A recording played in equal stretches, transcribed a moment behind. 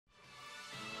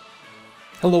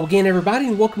Hello again everybody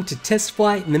and welcome to Test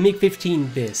Flight in the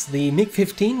MiG-15 bis. The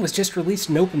MiG-15 was just released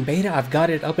in open beta. I've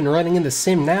got it up and running in the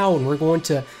sim now and we're going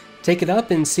to take it up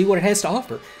and see what it has to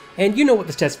offer. And you know what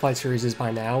the Test Flight series is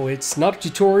by now. It's not a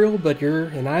tutorial, but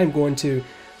I am going to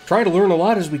try to learn a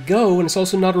lot as we go, and it's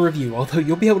also not a review, although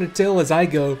you'll be able to tell as I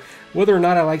go whether or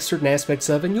not I like certain aspects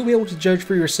of it, and you'll be able to judge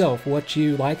for yourself what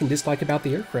you like and dislike about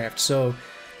the aircraft. So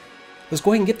let's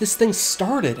go ahead and get this thing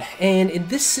started. And in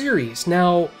this series,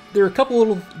 now, there are a couple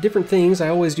little different things. I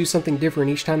always do something different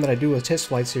each time that I do a test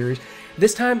flight series.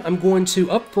 This time, I'm going to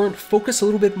upfront focus a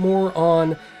little bit more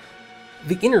on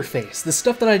the interface, the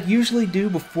stuff that I'd usually do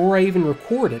before I even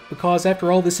record it, because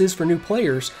after all, this is for new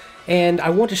players, and I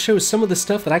want to show some of the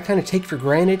stuff that I kind of take for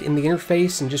granted in the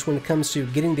interface and just when it comes to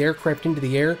getting the aircraft into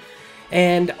the air.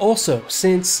 And also,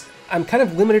 since I'm kind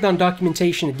of limited on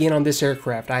documentation again on this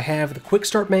aircraft, I have the quick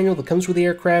start manual that comes with the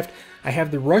aircraft, I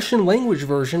have the Russian language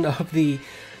version of the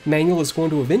manual that's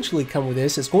going to eventually come with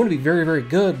this. It's going to be very, very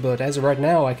good, but as of right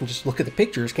now, I can just look at the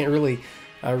pictures, can't really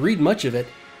read much of it.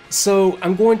 So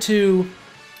I'm going to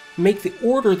make the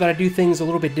order that I do things a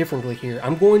little bit differently here.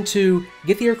 I'm going to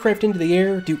get the aircraft into the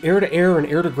air, do air-to-air and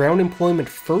air-to-ground employment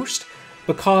first,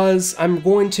 because I'm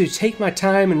going to take my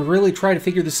time and really try to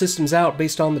figure the systems out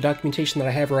based on the documentation that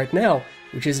I have right now,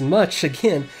 which isn't much,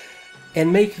 again,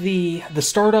 and make the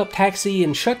startup, taxi,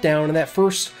 and shutdown in that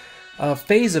first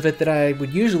phase of it that I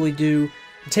would usually do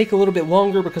take a little bit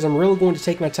longer, because I'm really going to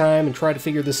take my time and try to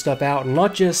figure this stuff out and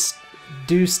not just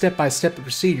do step-by-step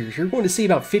procedures. You're going to see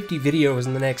about 50 videos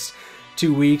in the next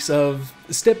 2 weeks of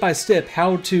step-by-step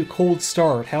how to cold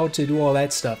start, how to do all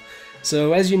that stuff.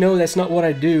 So as you know, that's not what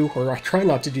I do, or I try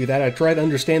not to do that. I try to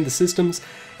understand the systems,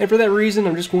 and for that reason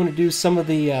I'm just going to do some of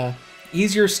the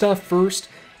easier stuff first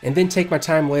and then take my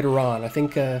time later on. I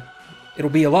think it'll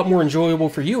be a lot more enjoyable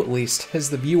for you, at least, as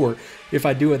the viewer, if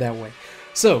I do it that way.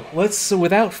 So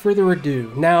without further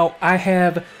ado, now I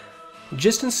have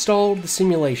just installed the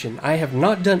simulation. I have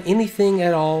not done anything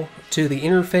at all to the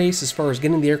interface as far as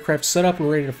getting the aircraft set up and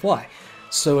ready to fly.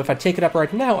 So if I take it up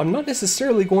right now, I'm not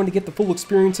necessarily going to get the full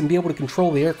experience and be able to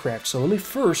control the aircraft. So let me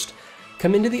first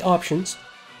come into the options,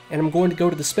 and I'm going to go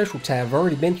to the special tab. I've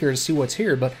already been here to see what's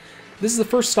here, but this is the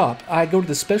first stop. I go to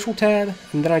the special tab,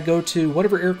 and then I go to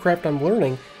whatever aircraft I'm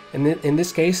learning, and in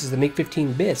this case is the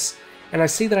MiG-15 bis. And I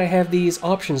see that I have these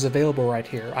options available right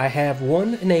here. I have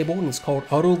one enabled, and it's called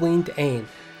Auto Lean to Aim.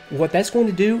 What that's going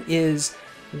to do is,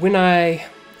 when I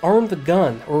arm the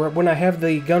gun, or when I have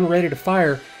the gun ready to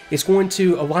fire, it's going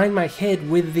to align my head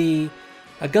with the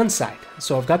gun sight.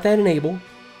 So I've got that enabled.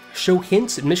 Show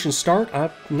hints at mission start. I'm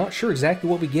not sure exactly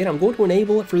what we get. I'm going to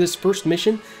enable it for this first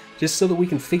mission, just so that we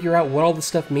can figure out what all this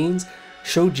stuff means.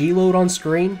 Show G-load on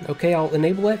screen. Okay, I'll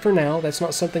enable that for now. That's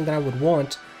not something that I would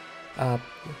want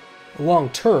long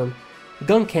term.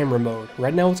 Gun camera mode.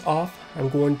 Right now it's off. I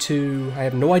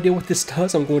have no idea what this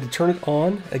does. I'm going to turn it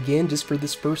on again just for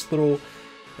this first little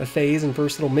phase and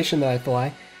first little mission that I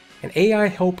fly. An AI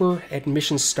helper at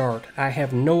mission start. I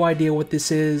have no idea what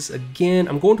this is. Again,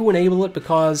 I'm going to enable it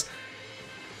because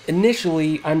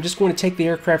initially I'm just going to take the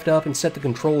aircraft up and set the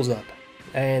controls up.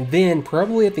 And then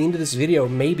probably at the end of this video,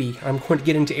 maybe I'm going to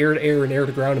get into air-to-air and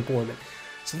air-to-ground employment.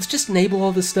 So let's just enable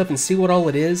all this stuff and see what all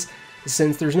it is.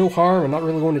 Since there's no harm, I'm not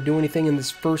really going to do anything in this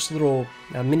first little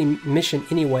mini mission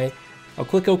anyway. I'll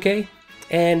click OK,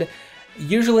 and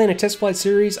usually in a test flight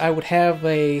series I would have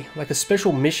a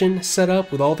special mission set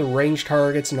up with all the range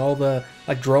targets and all the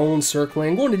drones circling.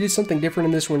 I'm going to do something different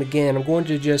in this one again. I'm going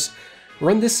to just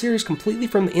run this series completely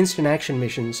from the instant action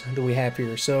missions that we have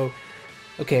here. So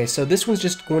okay, so this one's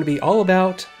just going to be all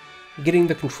about getting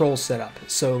the controls set up.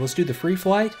 So let's do the free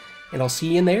flight, and I'll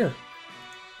see you in the air.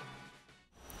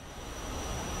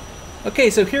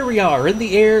 Okay, so here we are in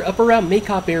the air up around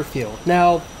Maycop Airfield.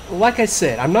 Now, like I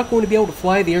said, I'm not going to be able to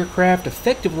fly the aircraft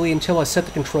effectively until I set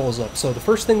the controls up. So the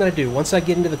first thing that I do, once I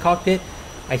get into the cockpit,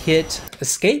 I hit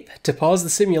escape to pause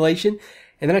the simulation,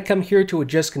 and then I come here to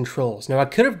adjust controls. Now, I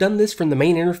could have done this from the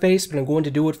main interface, but I'm going to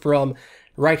do it from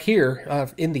right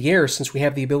here in the air, since we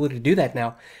have the ability to do that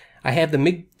now. I have the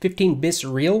MiG-15 bis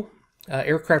real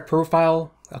aircraft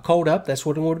profile called up. That's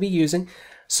what I'm going to be using.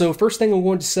 So first thing I'm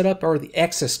going to set up are the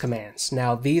access commands.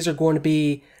 Now these are going to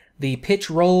be the pitch,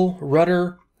 roll,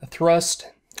 rudder,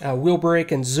 thrust, wheel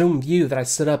brake, and zoom view that I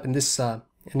set up in this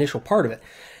initial part of it.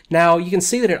 Now you can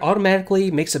see that it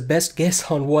automatically makes a best guess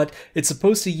on what it's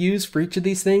supposed to use for each of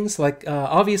these things. Like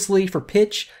obviously for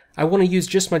pitch, I want to use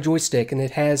just my joystick, and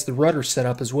it has the rudder set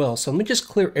up as well. So let me just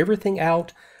clear everything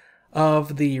out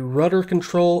of the rudder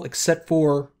control except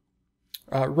for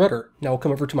rudder. Now I'll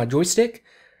come over to my joystick.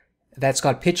 That's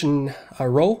got pitch and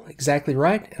roll, exactly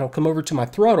right. And I'll come over to my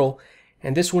throttle,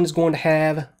 and this one is going to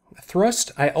have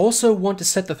thrust. I also want to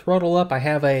set the throttle up. I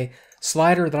have a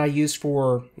slider that I use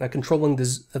for controlling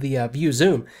the view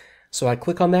zoom. So I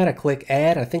click on that, I click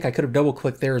add. I think I could have double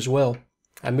clicked there as well.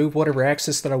 I move whatever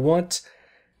axis that I want.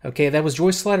 Okay, that was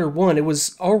joy slider 1. It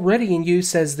was already in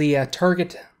use as the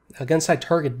target, gun sight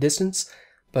target distance,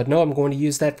 but no, I'm going to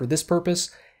use that for this purpose.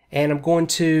 And I'm going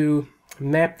to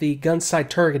map the gun sight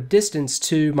target distance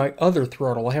to my other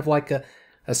throttle. I have like a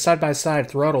side-by-side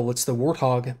throttle. It's the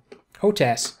Warthog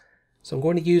HOTAS. So I'm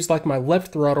going to use like my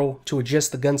left throttle to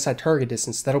adjust the gun sight target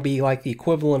distance. That'll be like the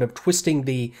equivalent of twisting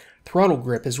the throttle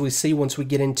grip, as we see once we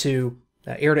get into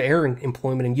air-to-air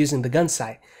employment and using the gun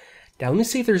sight. Now let me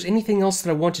see if there's anything else that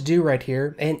I want to do right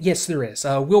here. And yes, there is.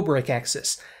 Wheel brake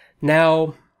axis.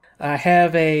 Now I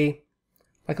have a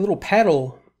little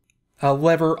paddle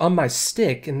lever on my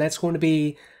stick, and that's going to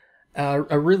be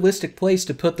a realistic place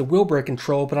to put the wheel brake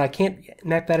control, but I can't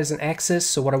map that as an axis.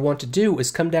 So what I want to do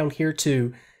is come down here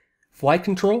to flight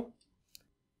control.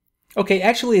 Okay,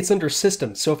 actually it's under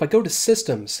systems. So if I go to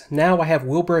systems, now I have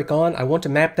wheel brake on. I want to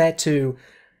map that to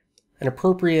an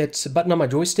appropriate button on my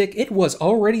joystick. It was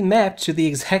already mapped to the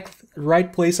exact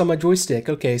right place on my joystick.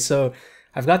 Okay, so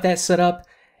I've got that set up.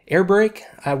 Air brake,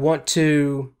 I want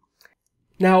to...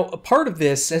 Now, a part of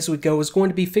this, as we go, is going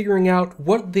to be figuring out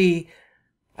what the,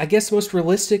 I guess, most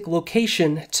realistic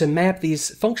location to map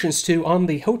these functions to on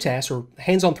the HOTAS, or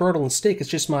hands-on throttle and stick.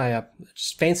 It's just my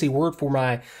just fancy word for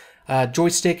my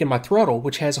joystick and my throttle,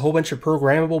 which has a whole bunch of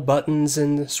programmable buttons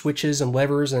and switches and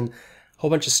levers and a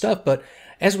whole bunch of stuff. But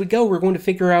as we go, we're going to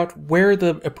figure out where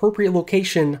the appropriate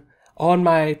location on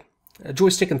my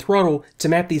joystick and throttle to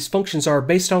map these functions are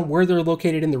based on where they're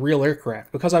located in the real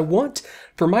aircraft. Because I want,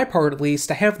 for my part at least,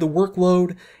 to have the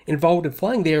workload involved in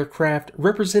flying the aircraft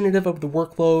representative of the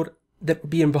workload that would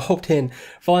be involved in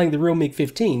flying the real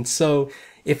MiG-15. So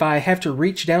if I have to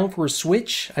reach down for a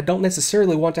switch, I don't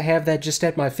necessarily want to have that just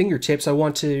at my fingertips. I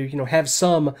want to, have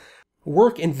some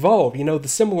work involved, the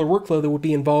similar workload that would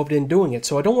be involved in doing it.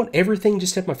 So I don't want everything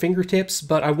just at my fingertips,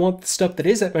 but I want the stuff that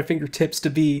is at my fingertips to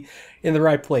be in the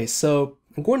right place. So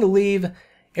I'm going to leave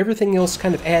everything else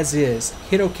kind of as is.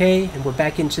 Hit OK, and we're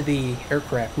back into the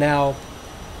aircraft. Now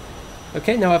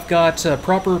I've got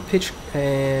proper pitch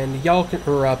and yaw,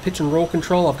 or pitch and roll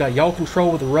control. I've got yaw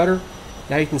control with the rudder.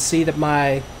 Now you can see that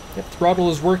my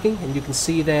throttle is working, and you can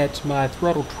see that my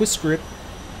throttle twist grip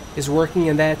is working,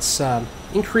 and that's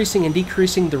increasing and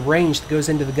decreasing the range that goes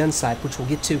into the gun sight, which we'll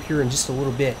get to here in just a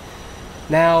little bit.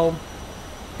 Now,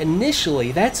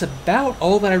 initially, that's about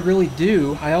all that I really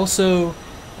do. I also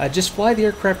just fly the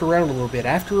aircraft around a little bit.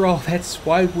 After all, that's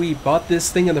why we bought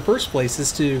this thing in the first place,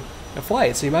 is to fly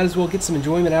it. So you might as well get some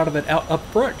enjoyment out of it up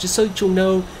front, just so that you'll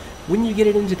know when you get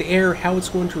it into the air how it's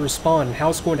going to respond and how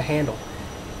it's going to handle.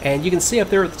 And you can see up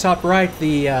there at the top right,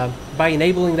 by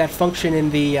enabling that function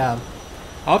in the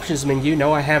options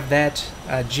menu, I have that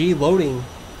G loading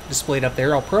displayed up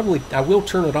there. I will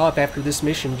turn it off after this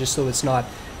mission just so it's not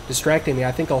distracting me.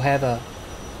 I think I'll have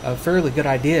a fairly good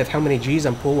idea of how many G's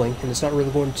I'm pulling, and it's not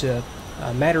really going to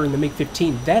matter in the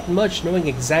MiG-15 that much, knowing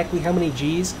exactly how many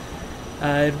G's.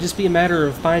 It'll just be a matter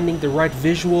of finding the right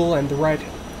visual and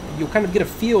you'll kind of get a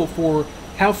feel for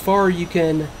how far you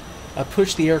can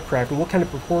push the aircraft and what kind of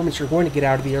performance you're going to get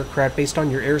out of the aircraft based on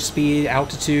your airspeed,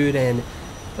 altitude, and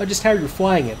just how you're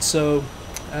flying it. So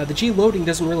the G loading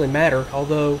doesn't really matter,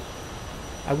 although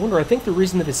I think the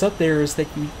reason that it's up there is that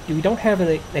you don't have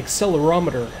an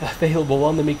accelerometer available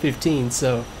on the MiG-15,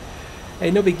 so hey,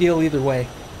 no big deal either way.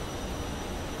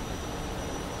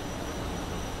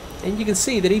 And you can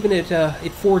see that even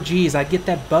at 4 Gs, I get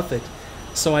that buffet,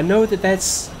 so I know that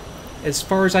that's as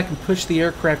far as I can push the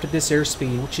aircraft at this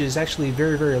airspeed, which is actually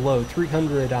very, very low,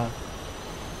 300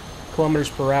 kilometers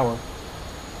per hour.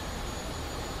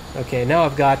 Okay, now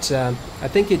I've got, I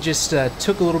think it just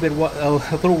took a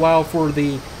little while for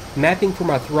the mapping for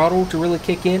my throttle to really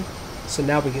kick in. So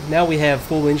now we have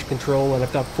full engine control, and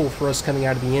I've got full thrust coming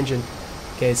out of the engine.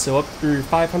 Okay, so up through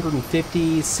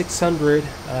 550, 600,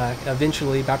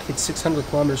 eventually about to hit 600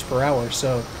 kilometers per hour.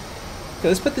 So okay,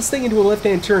 let's put this thing into a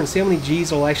left-hand turn, see how many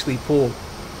G's it'll actually pull,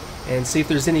 and see if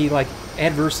there's any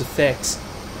adverse effects.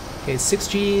 Okay, 6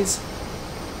 G's.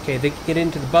 Okay, they get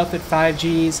into the buffet, 5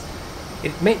 G's.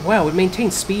 It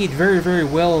maintains speed very, very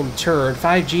well in the turn.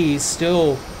 5 Gs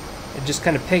still just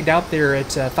kind of pegged out there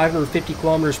at 550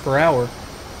 kilometers per hour.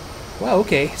 Wow,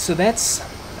 okay, so that's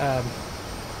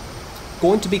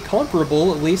going to be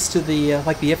comparable, at least, to the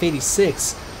the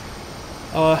F-86.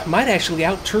 Might actually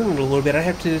out-turn it a little bit. I'd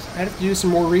have to do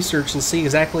some more research and see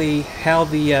exactly how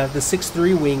the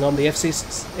 6.3 wing on the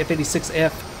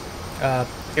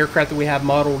F-86F aircraft that we have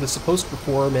modeled is supposed to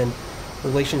perform, and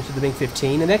relation to the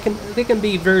MiG-15, and that can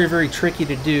be very, very tricky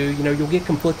to do. You know, you'll get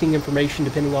conflicting information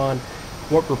depending on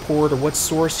what report or what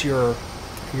source you're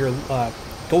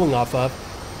going off of.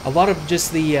 A lot of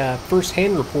just the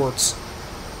first-hand reports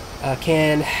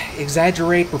can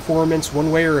exaggerate performance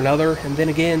one way or another, and then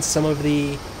again, some of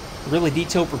the really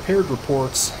detailed prepared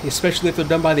reports, especially if they're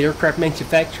done by the aircraft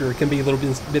manufacturer, can be a little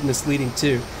bit misleading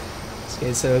too.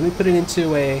 Okay, so let me put it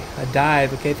into a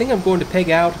dive. Okay, I think I'm going to peg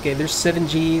out. Okay, there's 7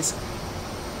 Gs.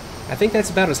 I think that's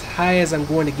about as high as I'm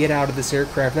going to get out of this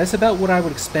aircraft. That's about what I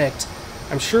would expect.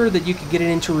 I'm sure that you could get it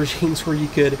into regimes where you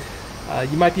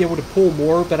might be able to pull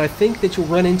more, but I think that you'll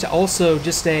run into also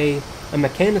just a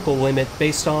mechanical limit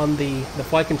based on the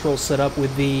flight control setup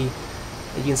with the,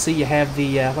 you can see you have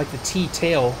the like the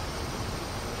T-tail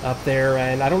up there,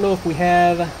 and I don't know if we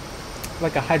have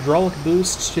like a hydraulic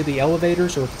boost to the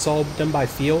elevators or if it's all done by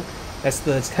feel. That's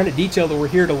the kind of detail that we're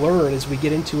here to learn as we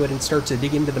get into it and start to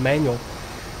dig into the manual.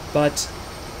 But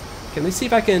okay, let's see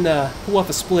if I can pull off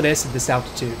a split S at this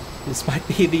altitude. This might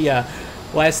be the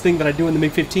last thing that I do in the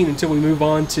MiG-15 until we move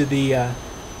on to the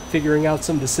figuring out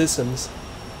some of the systems.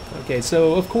 Okay,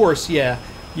 so of course, yeah,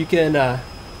 you can,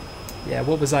 yeah,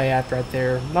 what was I at right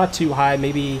there? Not too high,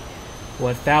 maybe,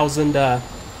 what,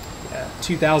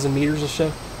 2,000 meters or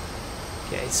so?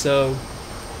 Okay, so,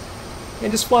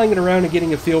 and just flying it around and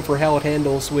getting a feel for how it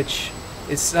handles, which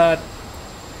is, I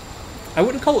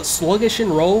wouldn't call it sluggish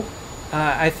in roll.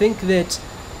 I think that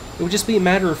it would just be a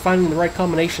matter of finding the right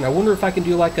combination. I wonder if I can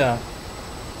do like a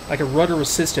rudder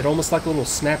assisted, almost like a little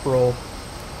snap roll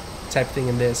type thing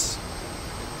in this.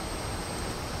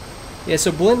 Yeah,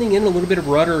 so blending in a little bit of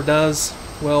rudder does,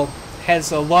 well,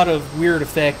 has a lot of weird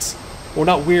effects. Well,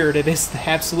 not weird, it is the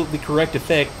absolutely correct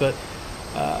effect, but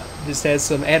this has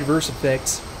some adverse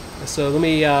effects. So let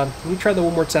me try that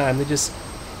one more time. They just,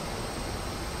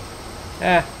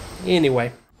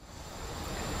 anyway.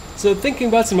 So thinking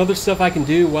about some other stuff I can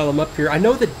do while I'm up here, I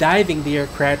know that diving the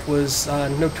aircraft was a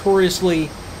notoriously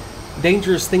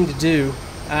dangerous thing to do.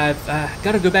 I've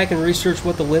got to go back and research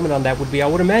what the limit on that would be. I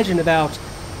would imagine about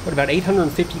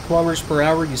 850 kilometers per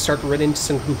hour. You start to run into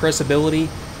some compressibility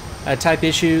type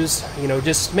issues. You know,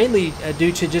 just mainly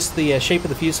due to just the shape of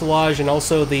the fuselage and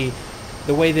also the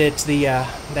way that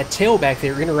that tail back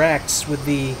there interacts with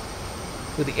the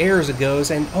air as it goes.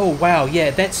 And oh wow, yeah,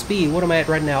 at that speed, what am I at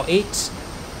right now? I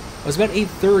was about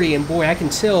 830, and boy, I can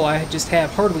tell I just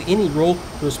have hardly any roll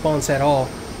response at all.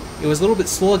 It was a little bit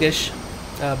sluggish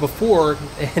before,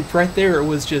 and right there it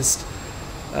was just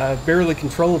barely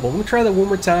controllable. Let me try that one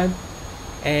more time.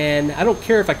 And I don't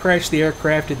care if I crash the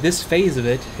aircraft at this phase of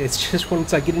it. It's just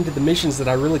once I get into the missions that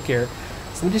I really care.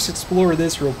 So let me just explore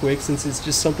this real quick, since it's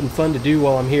just something fun to do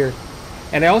while I'm here.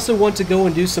 And I also want to go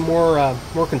and do some more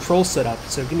control setup.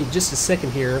 So give me just a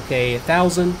second here. Okay,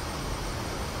 1,000.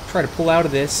 Try to pull out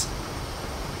of this.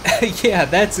 Yeah,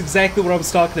 that's exactly what I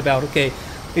was talking about. Okay,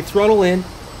 we throttle in,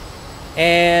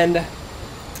 and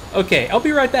okay, I'll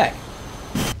be right back.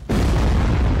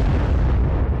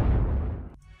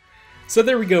 So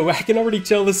there we go. I can already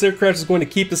tell this aircraft is going to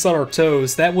keep us on our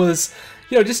toes. That was,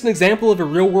 you know, just an example of a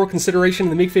real-world consideration in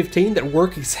the MiG-15 that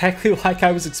worked exactly like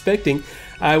I was expecting.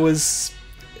 I was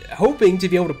hoping to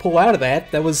be able to pull out of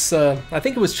that. That was, I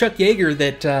think it was Chuck Yeager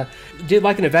that did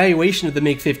like an evaluation of the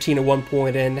MiG-15 at one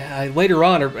point, and later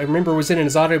on, I remember it was in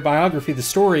his autobiography, the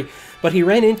story, but he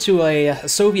ran into a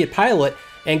Soviet pilot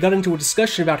and got into a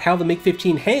discussion about how the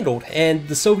MiG-15 handled, and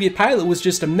the Soviet pilot was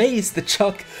just amazed that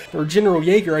Chuck, or General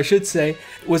Yeager I should say,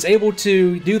 was able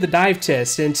to do the dive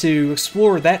test and to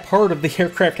explore that part of the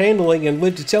aircraft handling and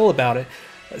live to tell about it.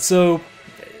 So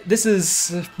this is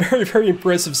very, very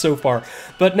impressive so far.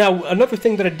 But now, another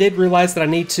thing that I did realize that I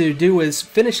need to do is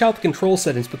finish out the control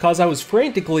settings, because I was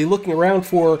frantically looking around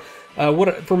for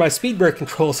my speed brake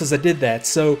controls as I did that.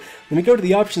 So let me go to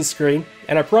the options screen,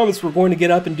 and I promise we're going to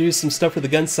get up and do some stuff with the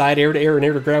gun side, air-to-air and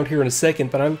air-to-ground here in a second,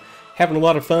 but I'm having a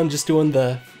lot of fun just doing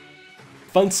the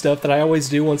fun stuff that I always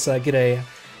do once I get a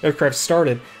aircraft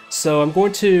started. So I'm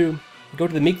going to go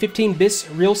to the MiG-15 bis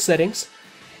real settings,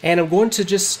 and I'm going to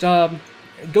just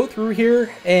go through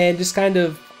here and just kind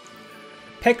of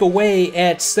peck away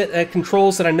at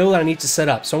controls that I know that I need to set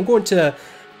up. So I'm going to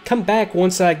come back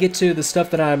once I get to the stuff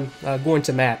that I'm going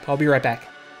to map. I'll be right back.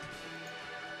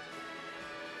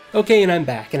 Okay, and I'm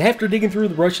back. And after digging through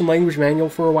the Russian language manual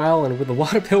for a while, and with a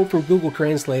lot of help from Google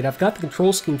Translate, I've got the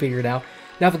control scheme figured out.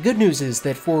 Now the good news is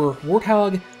that for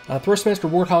Warthog, Thrustmaster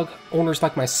Warthog owners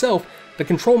like myself, the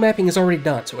control mapping is already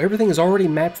done. So everything is already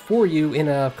mapped for you in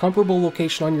a comparable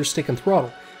location on your stick and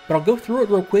throttle. But I'll go through it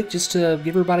real quick just to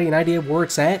give everybody an idea of where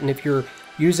it's at, and if you're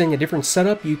using a different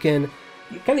setup, you can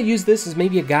kind of use this as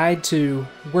maybe a guide to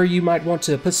where you might want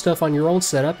to put stuff on your own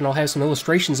setup, and I'll have some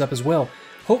illustrations up as well,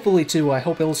 hopefully to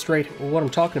help illustrate what I'm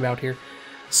talking about here.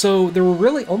 So there were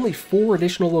really only 4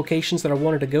 additional locations that I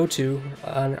wanted to go to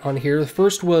on here. The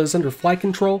first was under flight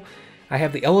control. I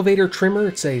have the elevator trimmer.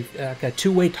 It's a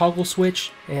 2-way toggle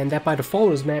switch, and that by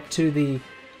default is mapped to the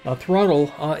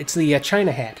throttle. It's the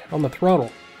China hat on the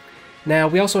throttle. Now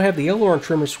we also have the aileron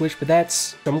trimmer switch, but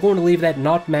I'm going to leave that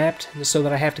not mapped so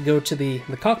that I have to go to the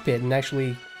cockpit and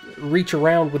actually reach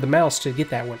around with the mouse to get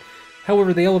that one.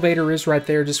 However, the elevator is right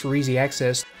there just for easy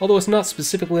access, although it's not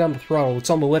specifically on the throttle. It's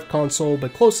on the left console,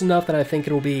 but close enough that I think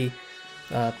it'll be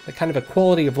a kind of a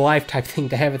quality of life type thing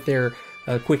to have it there,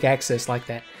 quick access like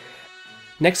that.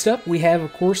 Next up, we have,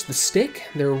 of course, the stick.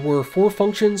 There were 4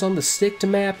 functions on the stick to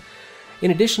map. In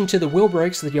addition to the wheel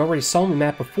brakes that you already saw me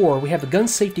map before, we have the gun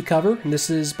safety cover, and this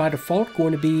is by default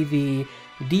going to be the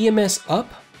DMS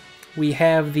up. We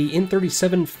have the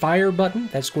N37 fire button.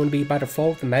 That's going to be by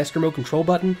default the master mode control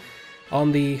button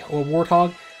on the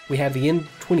Warthog. We have the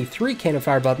N23 cannon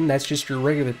fire button. That's just your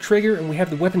regular trigger, and we have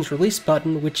the weapons release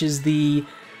button, which is the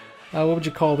what would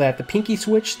you call that? The pinky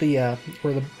switch, not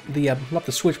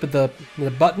the switch, but the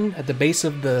button at the base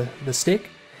of the stick.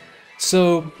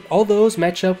 So all those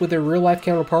match up with their real-life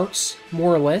counterparts,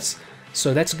 more or less.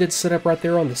 So that's a good setup right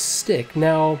there on the stick.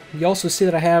 Now, you also see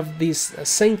that I have these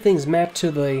same things mapped to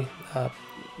the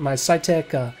my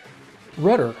Saitec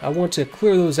rudder. I want to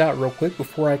clear those out real quick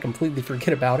before I completely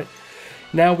forget about it.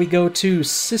 Now we go to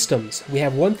systems. We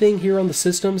have one thing here on the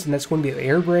systems, and that's going to be the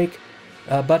air brake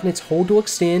button. It's hold to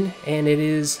extend, and it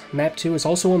is mapped to, it's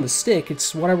also on the stick.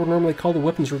 It's what I would normally call the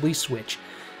weapons release switch.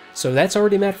 So that's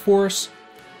already mapped for us.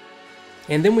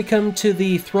 And then we come to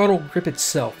the throttle grip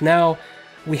itself. Now,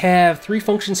 we have 3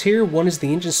 functions here. One is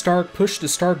the engine start, push to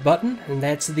start button, and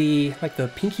that's the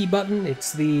pinky button.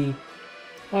 It's the,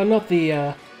 I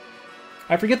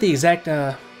forget the exact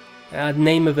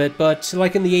name of it, but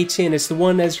like in the A10, it's the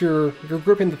one as you're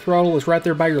gripping the throttle is right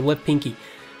there by your left pinky.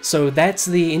 So that's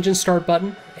the engine start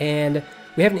button, and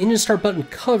we have an engine start button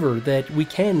cover that we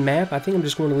can map. I think I'm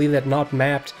just going to leave that not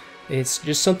mapped. It's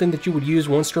just something that you would use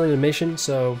once during the mission,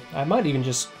 so I might even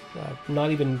just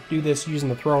not even do this using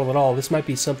the throttle at all. This might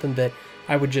be something that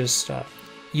I would just,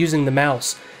 using the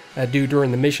mouse, do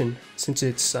during the mission, since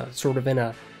it's sort of in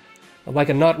a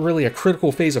not really a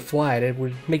critical phase of flight. It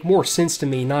would make more sense to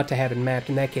me not to have it mapped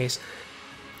in that case.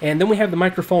 And then we have the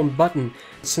microphone button.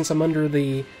 Since I'm under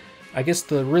the, I guess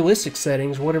the realistic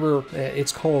settings, whatever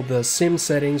it's called, the sim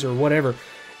settings or whatever,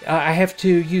 I have to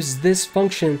use this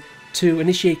function to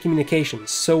initiate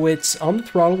communications. So it's on the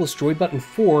throttle, it's joy button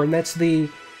 4, and that's the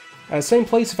same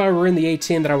place if I were in the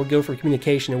A10 that I would go for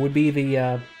communication. It would be the,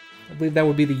 I believe that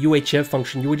would be the UHF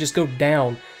function. You would just go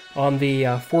down on the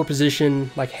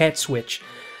 4-position hat switch.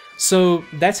 So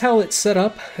that's how it's set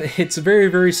up. It's very,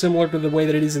 very similar to the way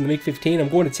that it is in the MiG-15. I'm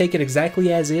going to take it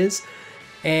exactly as is,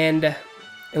 and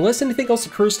unless anything else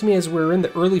occurs to me as we're in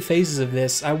the early phases of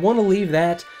this, I want to leave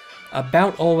that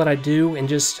about all that I do and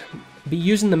just be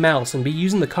using the mouse and be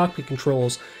using the cockpit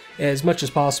controls as much as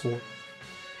possible.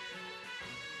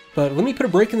 But let me put a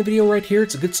break in the video right here.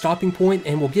 It's a good stopping point,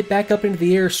 and we'll get back up into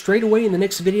the air straight away in the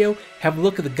next video, have a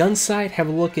look at the gun sight, have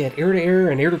a look at air-to-air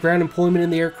and air-to-ground employment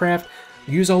in the aircraft,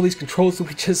 use all these controls that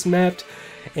we just mapped,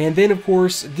 and then of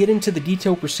course get into the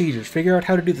detailed procedures, figure out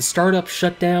how to do the startup,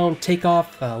 shutdown,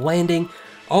 takeoff, landing,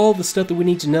 all the stuff that we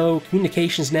need to know,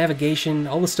 communications, navigation,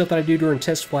 all the stuff that I do during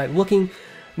test flight, looking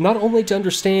not only to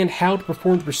understand how to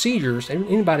perform the procedures, and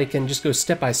anybody can just go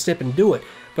step by step and do it,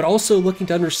 but also looking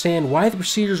to understand why the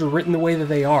procedures are written the way that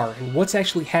they are, and what's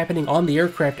actually happening on the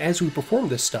aircraft as we perform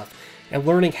this stuff, and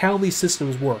learning how these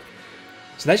systems work.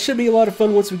 So that should be a lot of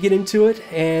fun once we get into it,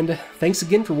 and thanks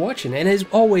again for watching. And as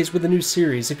always with a new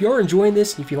series, if you are enjoying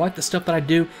this, and if you like the stuff that I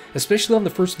do, especially on the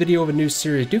first video of a new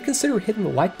series, do consider hitting the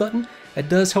like button. That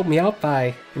does help me out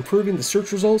by improving the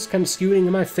search results, kind of skewing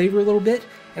in my favor a little bit.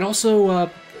 And also,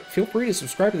 feel free to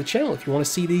subscribe to the channel if you want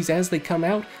to see these as they come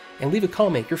out, and leave a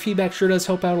comment. Your feedback sure does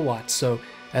help out a lot. So,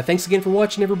 thanks again for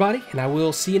watching, everybody, and I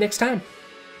will see you next time.